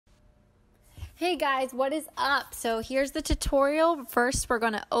Hey guys, what is up? So here's the tutorial. First, we're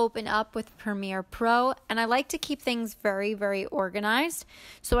going to open up with Premiere Pro, and I like to keep things very, very organized.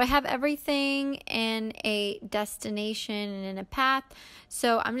 So I have everything in a destination and in a path.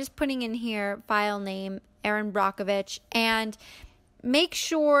 So I'm just putting in here file name, Erin Brockovich, and make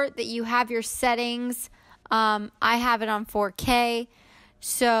sure that you have your settings. I have it on 4K.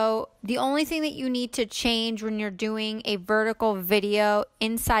 So the only thing that you need to change when you're doing a vertical video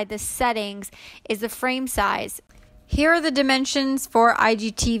inside the settings is the frame size. Here are the dimensions for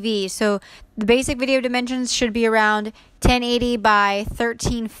IGTV. So the basic video dimensions should be around 1080 by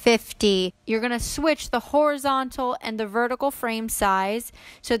 1350. You're going to switch the horizontal and the vertical frame size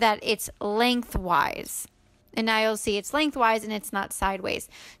so that it's lengthwise. And now you'll see it's lengthwise and it's not sideways.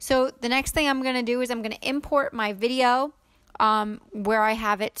 So the next thing I'm going to do is I'm going to import my video where I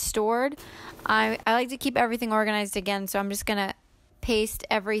have it stored. I like to keep everything organized again, so I'm just going to paste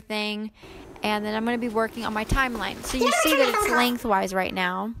everything, and then I'm going to be working on my timeline. So you see that it's lengthwise right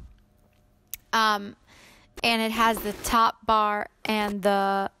now, and it has the top bar and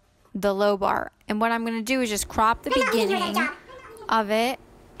the low bar. And what I'm going to do is just crop the beginning of it,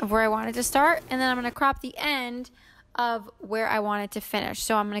 of where I want it to start, and then I'm going to crop the end of where I want it to finish.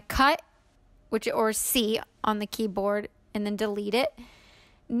 So I'm going to cut, or C on the keyboard, and then delete it.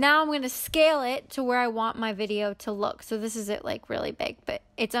 Now I'm going to scale it to where I want my video to look. So this is it, like really big, but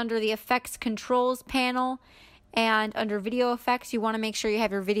it's under the effects controls panel, and under video effects you want to make sure you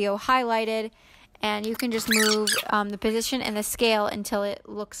have your video highlighted, and you can just move the position and the scale until it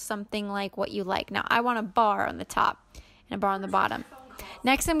looks something like what you like. Now I want a bar on the top and a bar on the bottom.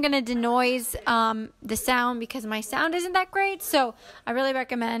 Next, I'm going to denoise the sound because my sound isn't that great, so I really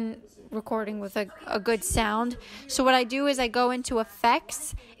recommend recording with a good sound. So what I do is I go into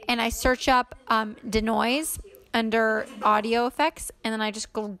effects and I search up denoise under audio effects, and then I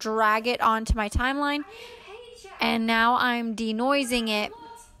just go drag it onto my timeline, and now I'm denoising it,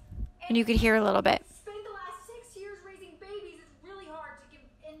 and you could hear a little bit.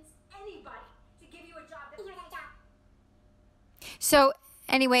 So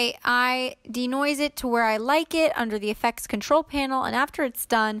anyway, I denoise it to where I like it under the effects control panel, and after it's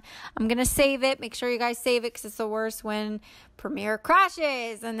done, I'm going to save it. Make sure you guys save it because it's the worst when Premiere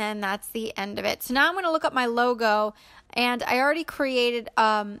crashes, and then that's the end of it. So now I'm going to look up my logo, and I already created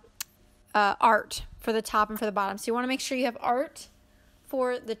art for the top and for the bottom. So you want to make sure you have art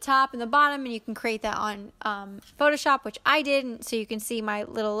for the top and the bottom, and you can create that on Photoshop, which I did, and so you can see my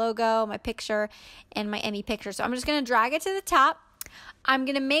little logo, my picture, and my Emmy picture. So I'm just going to drag it to the top. I'm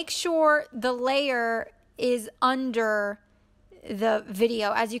going to make sure the layer is under the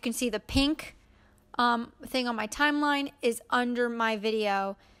video. As you can see, the pink thing on my timeline is under my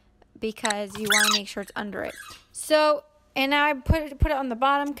video because you want to make sure it's under it. So, and now I put it on the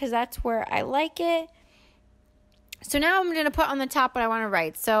bottom because that's where I like it. So now I'm going to put on the top what I want to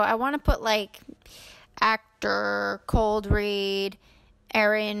write. So I want to put like actor, cold read,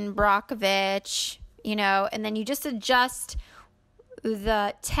 Erin Brockovich, and then you just adjust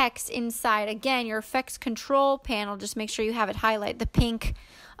the text inside. Again, your effects control panel, just make sure you have it highlighted, the pink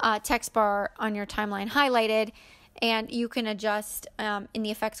text bar on your timeline highlighted, and you can adjust in the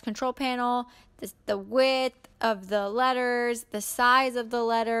effects control panel the width of the letters, the size of the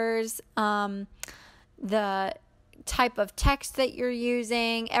letters, the type of text that you're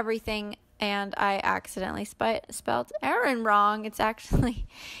using, everything. And I accidentally spelled Erin wrong. It's actually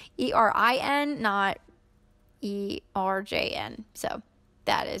E-R-I-N, not E-R-J-N. So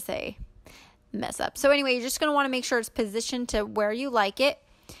that is a mess up. So anyway, you're just going to want to make sure it's positioned to where you like it.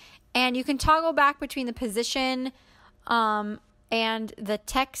 And you can toggle back between the position and the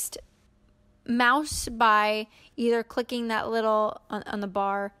text mouse by either clicking that little on the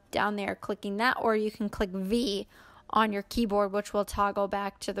bar down there, clicking that, or you can click V on your keyboard, which will toggle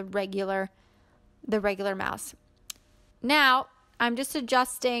back to the regular mouse. Now, I'm just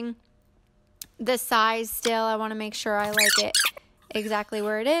adjusting the size still. I want to make sure I like it exactly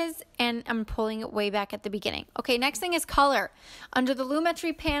where it is, and I'm pulling it way back at the beginning. Okay, next thing is color. Under the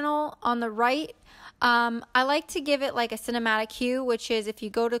Lumetri panel on the right, I like to give it like a cinematic hue, which is if you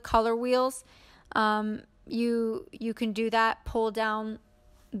go to color wheels, you can do that. Pull down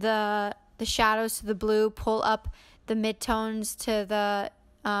the shadows to the blue, pull up the midtones to the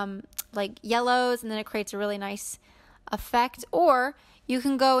like yellows, and then it creates a really nice effect. Or you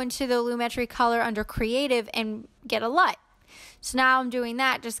can go into the Lumetri color under creative and get a LUT. So now I'm doing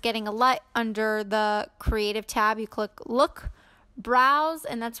that, just getting a LUT under the creative tab. You click look, browse,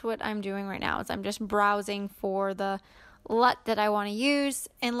 and that's what I'm doing right now, is I'm just browsing for the LUT that I want to use.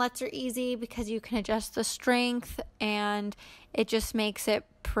 And LUTs are easy because you can adjust the strength, and it just makes it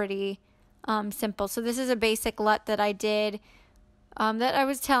pretty simple. So this is a basic LUT that I did, that I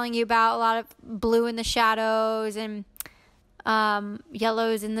was telling you about. A lot of blue in the shadows and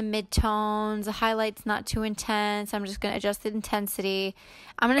yellows in the midtones. The highlights not too intense. I'm just going to adjust the intensity.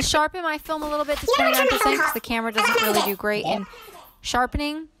 I'm going to sharpen my film a little bit to 29% because the camera doesn't really do great in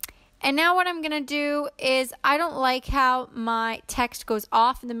sharpening. And now what I'm going to do is, I don't like how my text goes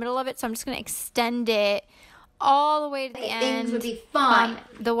off in the middle of it, so I'm just going to extend it all the way to the end. Things would be fine.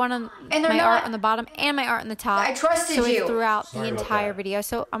 The one on my art on the bottom and my art on the top. I trusted so you. it's throughout the entire video.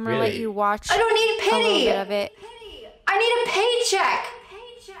 So I'm going to let you watch I don't need a a little pity. bit of it. I need a paycheck.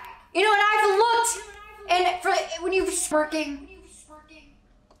 You know, and I've looked, and for when you're working,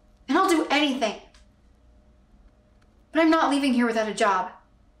 and I'll do anything. But I'm not leaving here without a job.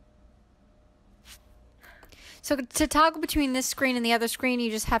 So to toggle between this screen and the other screen,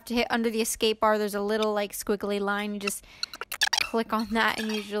 you just have to hit under the escape bar. There's a little like squiggly line. You just click on that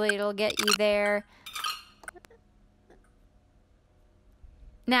and usually it'll get you there.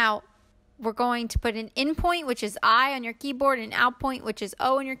 Now, we're going to put an in point, which is I on your keyboard, and an out point, which is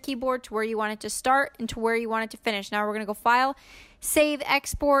O on your keyboard, to where you want it to start and to where you want it to finish. Now we're going to go File, Save,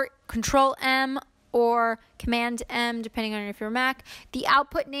 Export, Control M, or Command M, depending on if you're Mac. The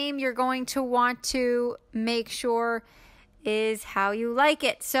output name you're going to want to make sure is how you like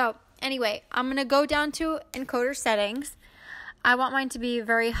it. So anyway, I'm going to go down to encoder settings. I want mine to be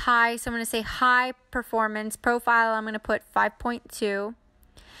very high, so I'm going to say high performance. Profile, I'm going to put 5.2.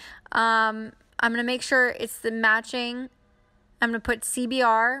 I'm going to make sure it's the matching. I'm going to put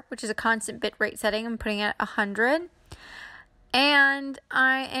CBR, which is a constant bitrate setting. I'm putting it at 100. And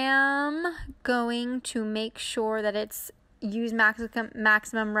I am going to make sure that it's use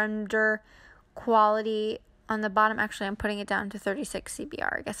maximum render quality on the bottom. Actually, I'm putting it down to 36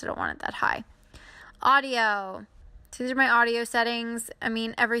 CBR. I guess I don't want it that high. Audio. So these are my audio settings. I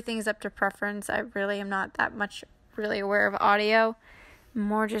mean, everything's up to preference. I really am not that much really aware of audio.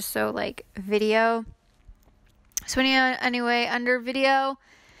 More just so like video. So anyway, under video,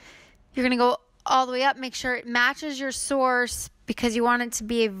 you're going to go all the way up. Make sure it matches your source because you want it to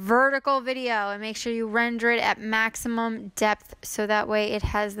be a vertical video, and make sure you render it at maximum depth so that way it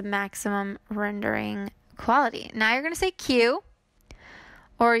has the maximum rendering quality. Now you're going to say Q,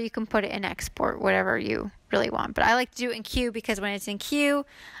 or you can put it in export, whatever you really want. But I like to do it in Q because when it's in Q,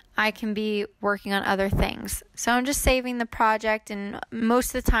 I can be working on other things. So I'm just saving the project, and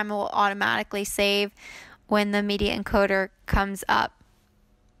most of the time it will automatically save when the media encoder comes up.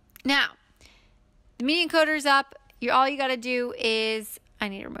 Now, the media encoder is up. All you got to do is, I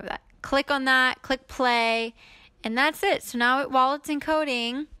need to remove that. Click on that, click play, and that's it. So now while it's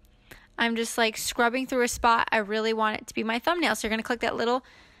encoding, I'm just like scrubbing through a spot. I really want it to be my thumbnail. So you're going to click that little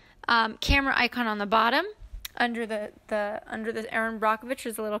camera icon on the bottom. Under the Erin Brockovich,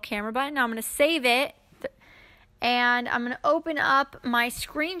 there's a little camera button. Now I'm going to save it, and I'm going to open up my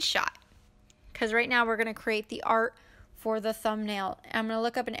screenshot, because right now we're going to create the art for the thumbnail. I'm going to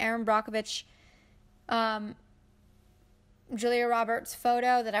look up an Erin Brockovich, Julia Roberts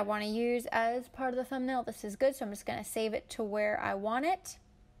photo that I want to use as part of the thumbnail. This is good, so I'm just going to save it to where I want it,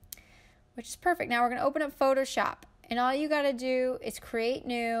 which is perfect. Now we're going to open up Photoshop, and all you got to do is create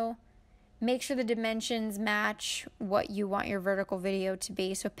new. Make sure the dimensions match what you want your vertical video to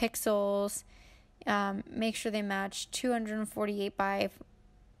be. So pixels, make sure they match 248 by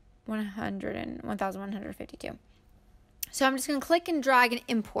 1152. So I'm just going to click and drag and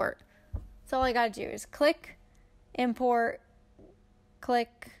import. That's all I got to do is click, import,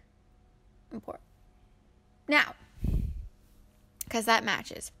 click, import. Now, because that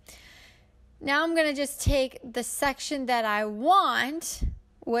matches. Now I'm going to just take the section that I want,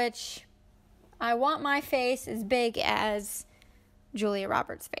 which I want my face as big as Julia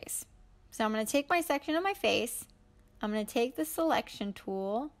Roberts' face. So I'm going to take my section of my face. I'm going to take the selection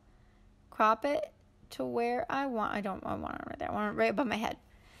tool, crop it to where I want. I want it right there. I want it right above my head.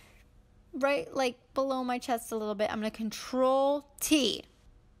 Right like below my chest a little bit. I'm going to Control T,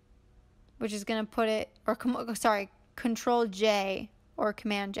 which is going to put it, or Control J or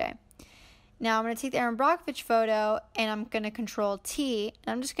Command J. Now I'm going to take the Erin Brockovich photo and I'm going to Control T,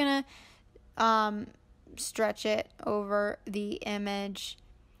 and I'm just going to stretch it over the image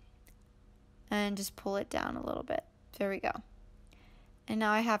and just pull it down a little bit. There we go. And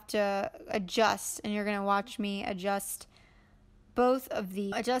now I have to adjust, and you're going to watch me adjust both of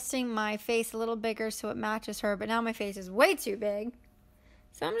the, adjusting my face a little bigger so it matches her, but now my face is way too big.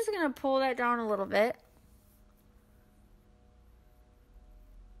 So I'm just going to pull that down a little bit.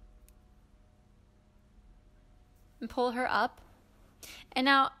 And pull her up. And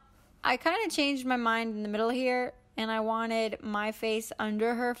now I kind of changed my mind in the middle here, and I wanted my face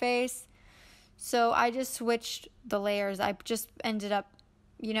under her face. So I just switched the layers. I just ended up,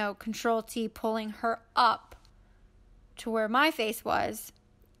 Control T, pulling her up to where my face was,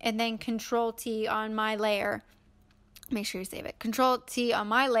 and then Control T on my layer. Make sure you save it. Control T on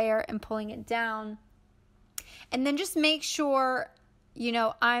my layer and pulling it down. And then just make sure,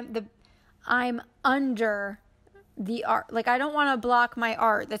 I'm under the art. Like, I don't want to block my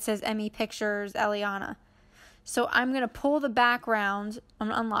art that says ME Pictures Eliana. So I'm going to pull the background. I'm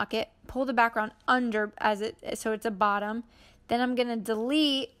going to unlock it. Pull the background under so it's a bottom. Then I'm going to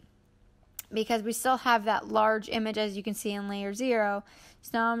delete, because we still have that large image as you can see in layer 0. So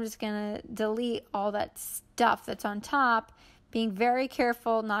now I'm just going to delete all that stuff that's on top, being very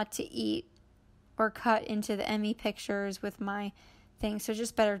careful not to eat or cut into the ME Pictures with my thing. So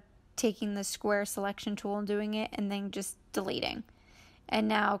just better taking the square selection tool and doing it, and then just deleting. And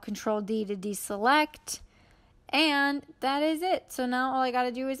now Control D to deselect. And that is it. So now all I got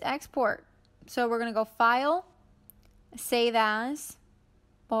to do is export. So we're going to go File, Save As.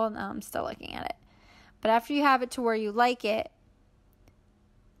 Well, no, I'm still looking at it. But after you have it to where you like it,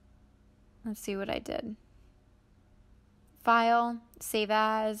 let's see what I did. File, Save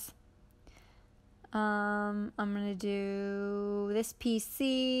As. I'm going to do this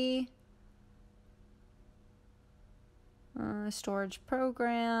PC. Storage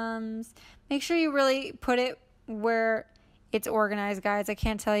programs. Make sure you really put it where it's organized, guys. I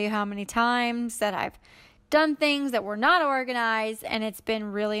can't tell you how many times that I've done things that were not organized, and it's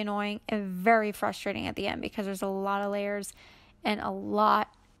been really annoying and very frustrating at the end because there's a lot of layers and a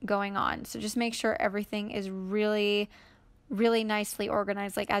lot going on. So just make sure everything is really, really nicely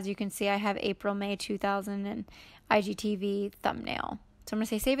organized. Like, as you can see, I have April, May 2000 and IGTV thumbnail. So I'm going to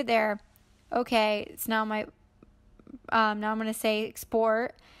say save it there. Okay, it's now now I'm going to say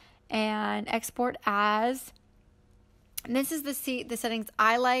export and export as. And this is the settings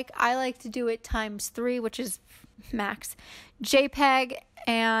I like. I like to do it ×3, which is max JPEG,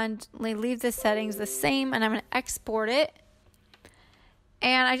 and leave the settings the same, and I'm going to export it.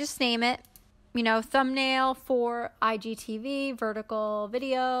 And I just name it, thumbnail for IGTV, vertical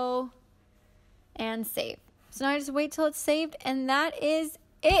video, and save. So now I just wait till it's saved, and that is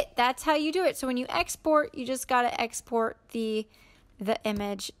it. That's how you do it. So when you export, you just got to export the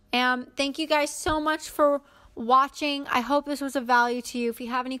image. Thank you guys so much for watching. I hope this was of value to you. If you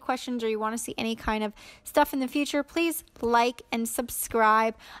have any questions or you want to see any kind of stuff in the future, please like and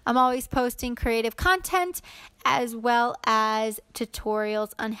subscribe. I'm always posting creative content as well as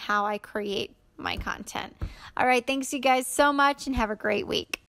tutorials on how I create my content. All right, thanks you guys so much, and have a great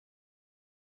week.